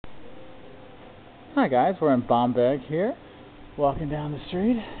Hi guys, we're in Bamberg here, walking down the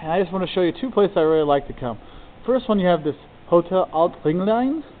street, and I just want to show you two places I really like to come. First one, you have this Hotel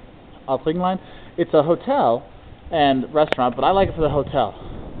Altringlein. It's a hotel and restaurant, but I like it for the hotel.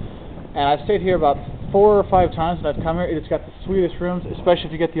 And I've stayed here about 4 or 5 times when I've come here. It's got the sweetest rooms, especially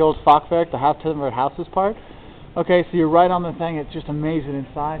if you get the old Fachwerk, the half-timbered houses part. Okay, so you're right on the thing. It's just amazing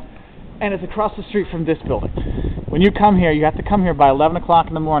inside. And it's across the street from this building. When you come here, you have to come here by 11 o'clock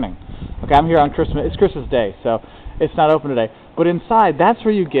in the morning. Okay, I'm here on Christmas. It's Christmas Day, so it's not open today. But inside, that's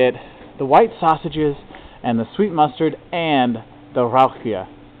where you get the white sausages and the sweet mustard and the Rauchbier.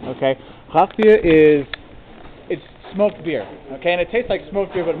 Okay, Rauchbier it's smoked beer. Okay, and it tastes like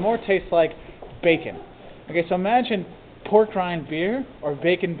smoked beer, but it more tastes like bacon. Okay, so imagine pork rind beer or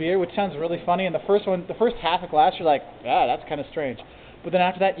bacon beer, which sounds really funny. And the first half a glass, you're like, ah, that's kind of strange. But then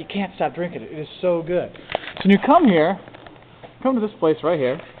after that, you can't stop drinking it. It is so good. So when you come here, come to this place right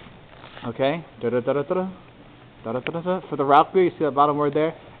here. Okay, for the Rauchbier, you see that bottom word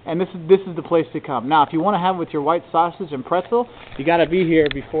there, and this is the place to come. Now, if you want to have it with your white sausage and pretzel, you got to be here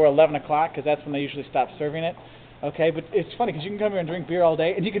before 11 o'clock because that's when they usually stop serving it. Okay, but it's funny because you can come here and drink beer all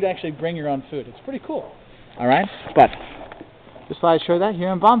day, and you could actually bring your own food. It's pretty cool. All right, but just thought I'd share that here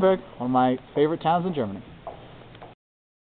in Bamberg, one of my favorite towns in Germany.